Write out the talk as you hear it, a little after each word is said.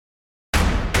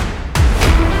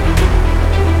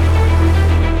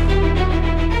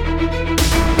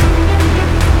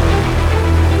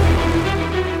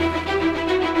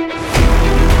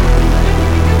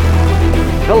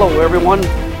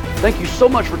so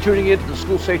much for tuning in to the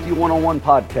School Safety 101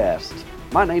 podcast.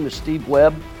 My name is Steve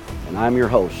Webb, and I'm your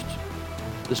host.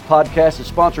 This podcast is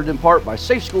sponsored in part by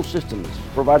Safe School Systems,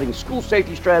 providing school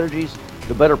safety strategies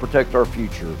to better protect our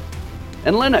future.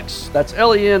 And Linux, that's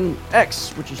L-E-N-X,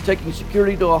 which is taking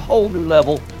security to a whole new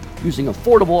level using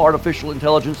affordable artificial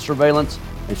intelligence, surveillance,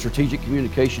 and strategic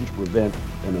communication to prevent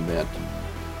an event.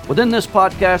 Within this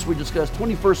podcast, we discuss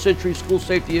 21st century school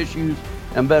safety issues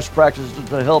and best practices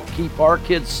to help keep our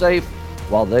kids safe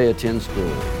while they attend school.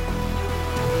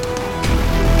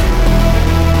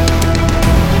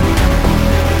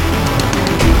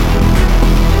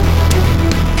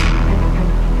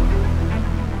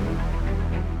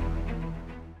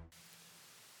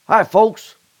 Hi,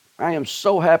 folks. I am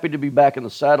so happy to be back in the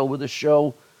saddle with this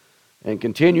show and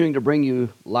continuing to bring you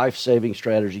life-saving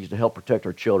strategies to help protect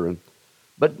our children,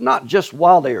 but not just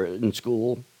while they are in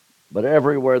school, but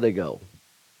everywhere they go.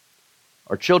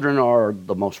 Our children are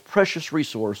the most precious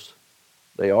resource.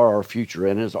 They are our future,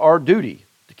 and it is our duty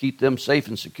to keep them safe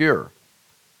and secure.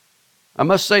 I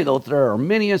must say, though, that there are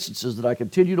many instances that I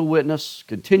continue to witness,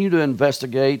 continue to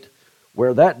investigate,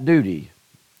 where that duty,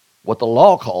 what the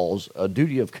law calls a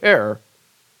duty of care,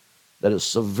 that is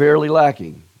severely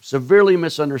lacking, severely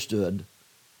misunderstood,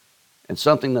 and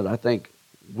something that I think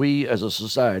we as a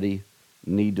society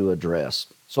need to address.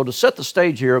 So to set the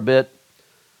stage here a bit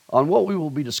on what we will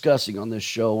be discussing on this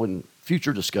show and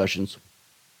future discussions,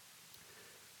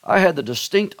 I had the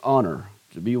distinct honor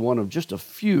to be one of just a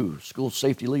few school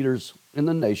safety leaders in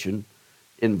the nation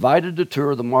invited to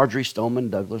tour the Marjory Stoneman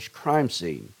Douglas crime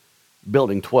scene,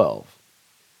 Building 12,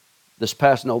 this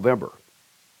past November.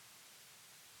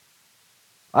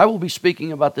 I will be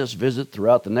speaking about this visit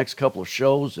throughout the next couple of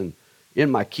shows and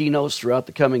in my keynotes throughout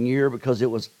the coming year because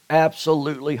it was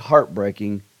absolutely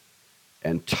heartbreaking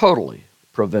and totally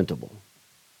preventable.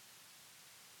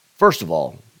 First of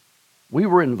all, we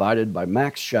were invited by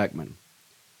Max Shackman,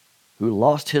 who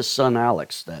lost his son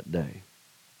Alex that day.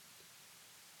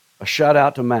 A shout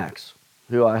out to Max,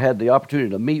 who I had the opportunity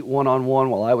to meet one-on-one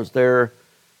while I was there.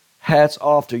 Hats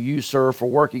off to you, sir, for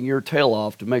working your tail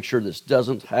off to make sure this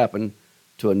doesn't happen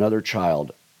to another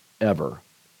child ever.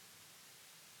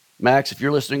 Max, if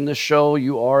you're listening to this show,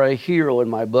 you are a hero in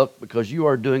my book because you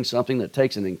are doing something that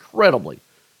takes an incredibly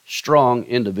strong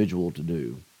individual to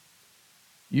do.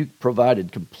 You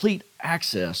provided complete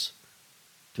access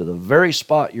to the very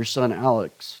spot your son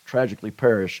Alex tragically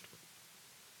perished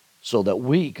so that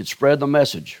we could spread the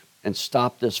message and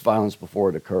stop this violence before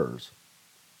it occurs.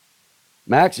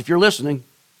 Max, if you're listening,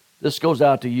 this goes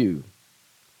out to you.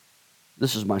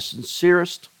 This is my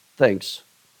sincerest thanks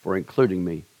for including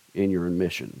me in your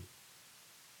mission.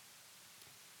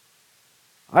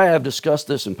 I have discussed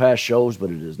this in past shows, but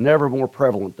it is never more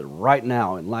prevalent than right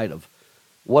now in light of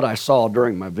what I saw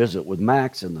during my visit with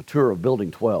Max and the tour of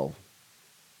Building 12.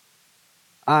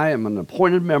 I am an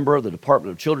appointed member of the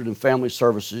Department of Children and Family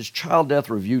Services Child Death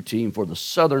Review Team for the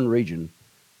southern region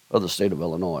of the state of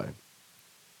Illinois.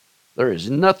 There is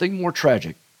nothing more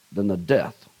tragic than the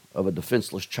death of a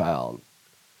defenseless child,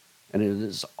 and it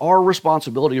is our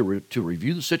responsibility to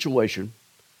review the situation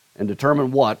and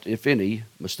determine what, if any,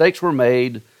 mistakes were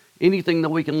made, anything that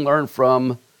we can learn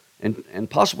from, and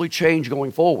possibly change going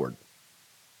forward.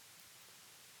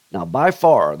 Now, by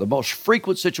far, the most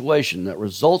frequent situation that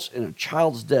results in a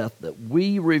child's death that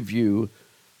we review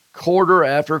quarter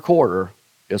after quarter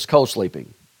is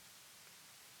co-sleeping.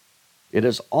 It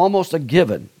is almost a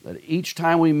given that each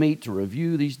time we meet to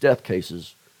review these death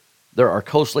cases, there are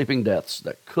co-sleeping deaths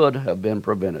that could have been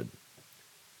prevented.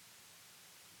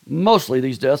 Mostly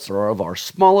these deaths are of our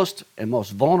smallest and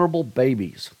most vulnerable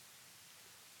babies.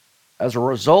 As a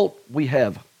result, we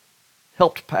have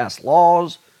helped pass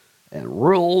laws and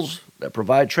rules that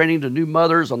provide training to new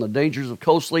mothers on the dangers of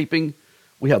co-sleeping.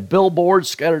 We have billboards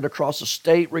scattered across the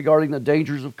state regarding the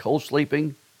dangers of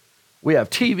co-sleeping. We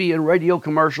have TV and radio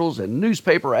commercials and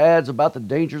newspaper ads about the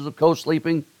dangers of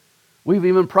co-sleeping. We've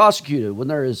even prosecuted when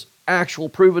there is actual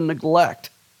proven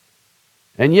neglect.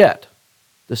 And yet,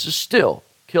 this is still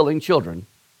killing children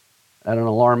at an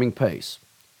alarming pace.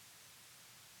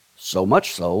 So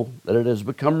much so that it has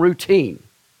become routine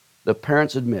that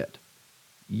parents admit,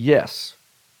 yes,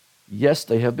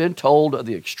 they have been told of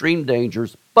the extreme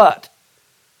dangers, but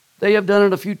they have done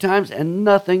it a few times and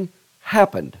nothing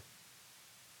happened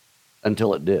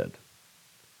until it did.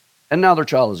 And now their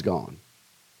child is gone.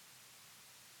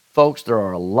 Folks, there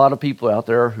are a lot of people out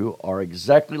there who are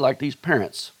exactly like these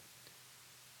parents,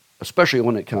 especially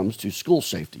when it comes to school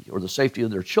safety or the safety of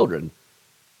their children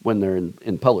when they're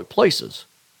in public places.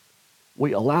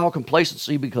 We allow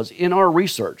complacency because in our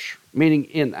research, meaning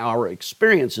in our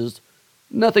experiences,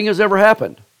 nothing has ever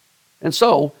happened. And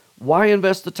so, why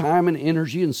invest the time and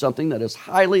energy in something that is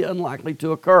highly unlikely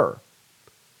to occur?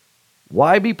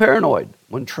 Why be paranoid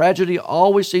when tragedy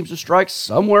always seems to strike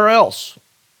somewhere else?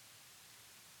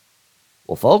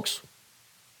 Well, folks,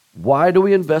 why do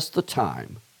we invest the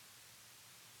time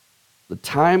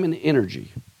and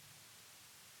energy?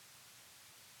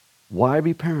 Why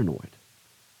be paranoid?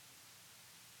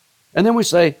 And then we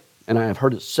say, and I have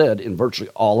heard it said in virtually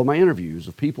all of my interviews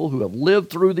of people who have lived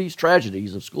through these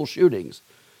tragedies of school shootings,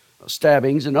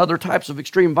 stabbings, and other types of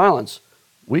extreme violence,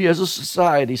 we as a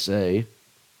society say,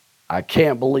 I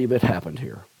can't believe it happened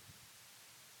here.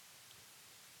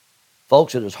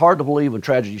 Folks, it is hard to believe when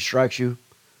tragedy strikes you,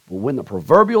 but when the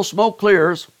proverbial smoke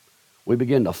clears, we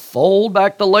begin to fold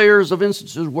back the layers of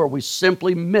instances where we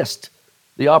simply missed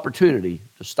the opportunity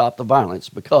to stop the violence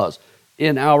because,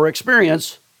 in our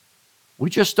experience, we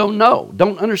just don't know,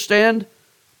 don't understand,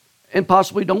 and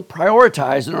possibly don't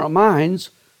prioritize in our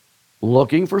minds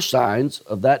looking for signs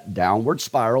of that downward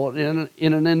spiral in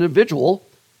an individual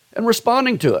and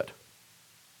responding to it.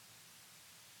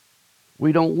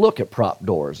 We don't look at prop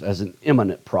doors as an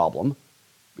imminent problem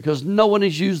because no one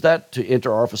has used that to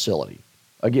enter our facility.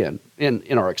 Again,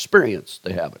 in our experience,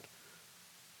 they haven't.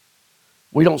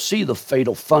 We don't see the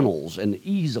fatal funnels and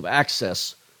the ease of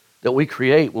access that we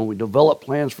create when we develop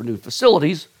plans for new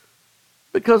facilities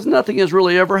because nothing has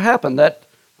really ever happened that,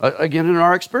 again, in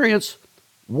our experience,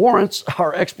 warrants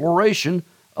our exploration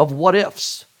of what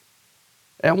ifs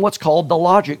and what's called the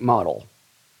logic model,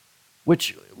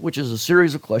 which is a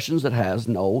series of questions that has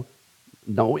no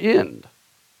end.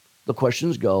 The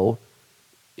questions go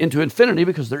into infinity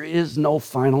because there is no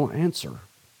final answer.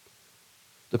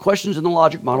 The questions in the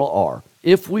logic model are,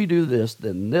 if we do this,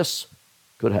 then this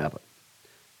could happen.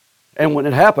 And when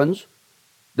it happens,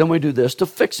 then we do this to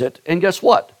fix it, and guess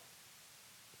what?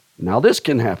 Now this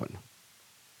can happen.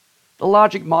 The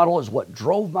logic model is what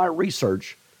drove my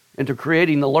research into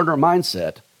creating the learner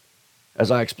mindset, as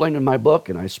I explained in my book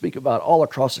and I speak about all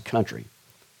across the country.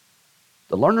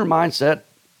 The learner mindset,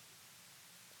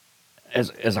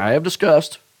 as I have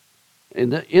discussed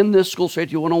in this School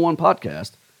Safety 101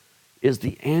 podcast, is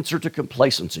the answer to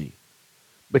complacency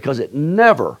because it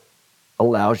never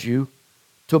allows you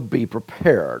to be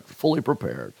prepared, fully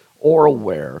prepared, or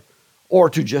aware, or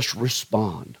to just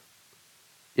respond.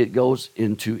 It goes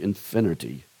into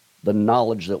infinity, the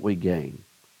knowledge that we gain.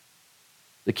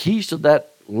 The keys to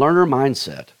that learner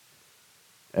mindset,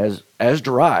 as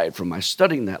derived from my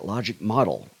studying that logic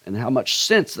model and how much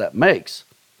sense that makes,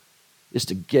 is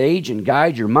to gauge and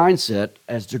guide your mindset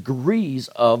as degrees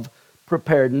of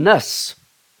preparedness,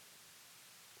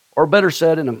 or better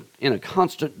said, in a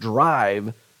constant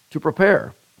drive to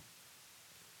prepare.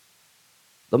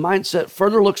 The mindset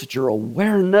further looks at your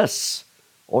awareness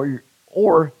or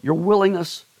your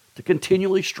willingness to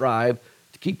continually strive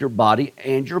to keep your body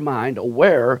and your mind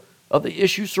aware of the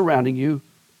issues surrounding you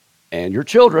and your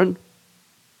children,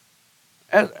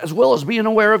 as well as being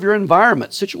aware of your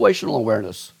environment, situational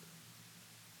awareness.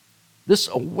 This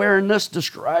awareness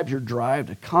describes your drive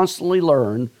to constantly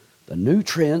learn the new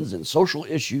trends and social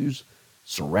issues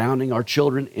surrounding our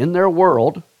children in their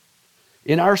world,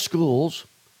 in our schools,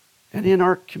 and in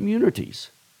our communities.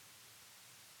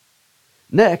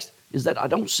 Next is that I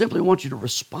don't simply want you to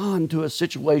respond to a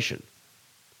situation.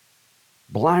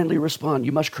 Blindly respond.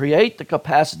 You must create the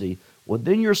capacity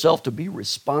within yourself to be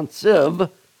responsive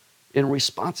in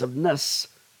responsiveness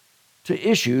to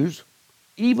issues,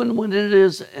 even when it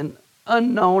is an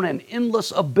unknown and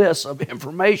endless abyss of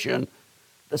information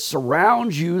that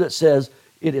surrounds you that says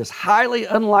it is highly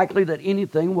unlikely that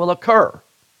anything will occur.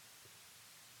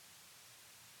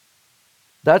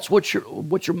 That's what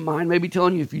your mind may be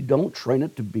telling you if you don't train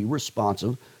it to be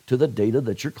responsive to the data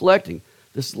that you're collecting.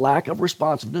 This lack of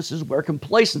responsiveness is where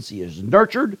complacency is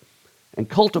nurtured and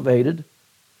cultivated,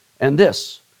 and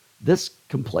this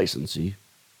complacency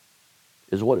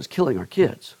is what is killing our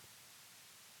kids.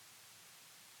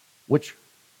 Which,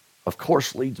 of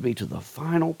course, leads me to the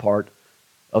final part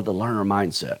of the learner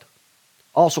mindset,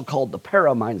 also called the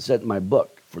para mindset in my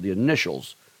book for the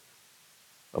initials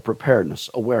of preparedness,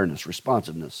 awareness,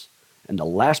 responsiveness. And the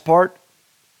last part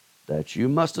that you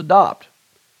must adopt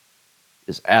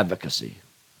is advocacy.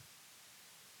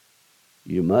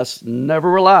 You must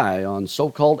never rely on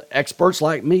so-called experts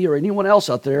like me or anyone else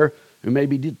out there who may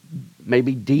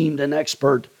be deemed an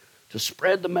expert to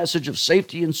spread the message of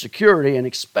safety and security and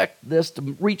expect this to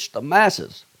reach the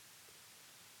masses.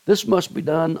 This must be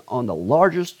done on the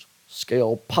largest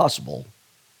scale possible,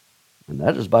 and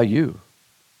that is by you.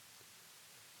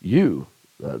 You,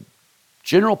 the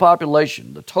general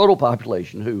population, the total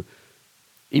population, who,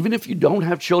 even if you don't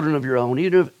have children of your own,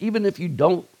 even if you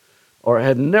don't or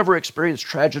have never experienced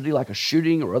tragedy like a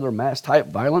shooting or other mass-type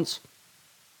violence,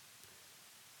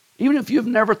 even if you've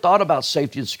never thought about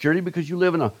safety and security because you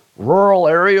live in a rural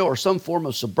area or some form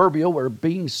of suburbia where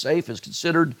being safe is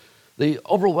considered the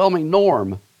overwhelming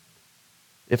norm,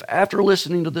 if after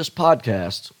listening to this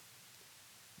podcast,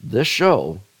 this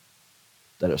show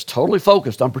that is totally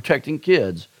focused on protecting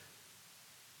kids,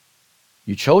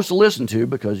 you chose to listen to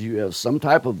because you have some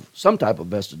type of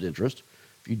vested interest,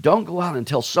 if you don't go out and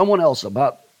tell someone else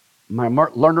about my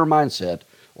learner mindset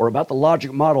or about the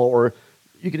logic model, or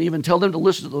you can even tell them to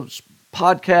listen to the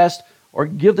podcast or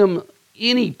give them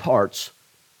any parts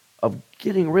of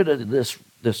getting rid of this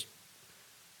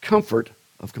comfort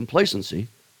of complacency,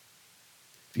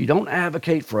 if you don't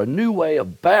advocate for a new way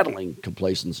of battling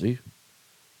complacency,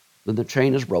 then the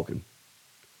chain is broken.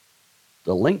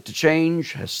 The link to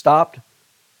change has stopped,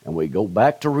 and we go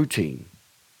back to routine.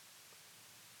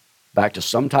 Back to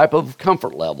some type of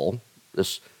comfort level,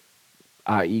 this,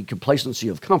 i.e. complacency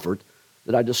of comfort,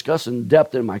 that I discuss in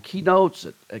depth in my keynotes,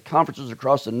 at conferences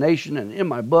across the nation, and in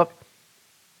my book.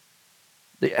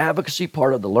 The advocacy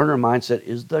part of the learner mindset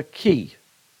is the key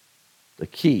to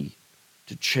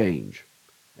change.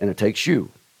 And it takes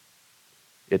you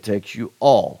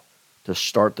all to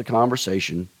start the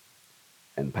conversation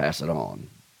and pass it on.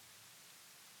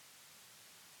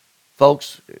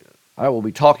 Folks, I will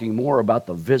be talking more about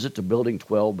the visit to Building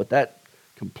 12, but that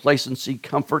complacency,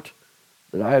 comfort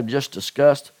that I have just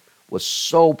discussed was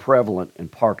so prevalent in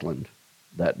Parkland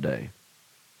that day.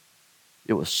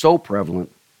 It was so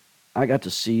prevalent, I got to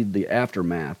see the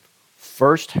aftermath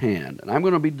firsthand, and I'm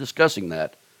going to be discussing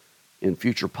that in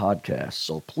future podcasts.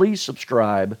 So please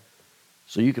subscribe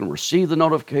so you can receive the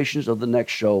notifications of the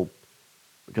next show,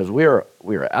 because we are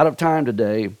out of time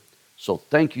today. So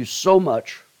thank you so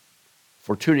much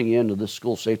for tuning in to this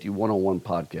School Safety 101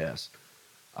 podcast.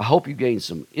 I hope you gained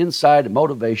some insight and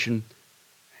motivation,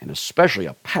 and especially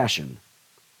a passion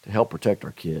to help protect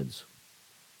our kids.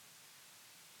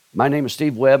 My name is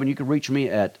Steve Webb, and you can reach me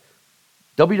at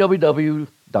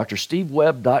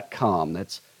www.drstevewebb.com.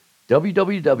 That's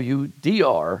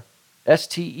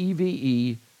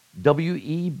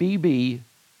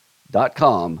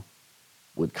www.drstevewebb.com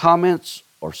with comments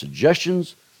or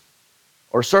suggestions,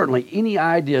 or certainly any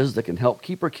ideas that can help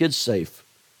keep our kids safe,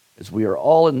 as we are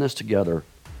all in this together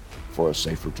for a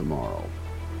safer tomorrow.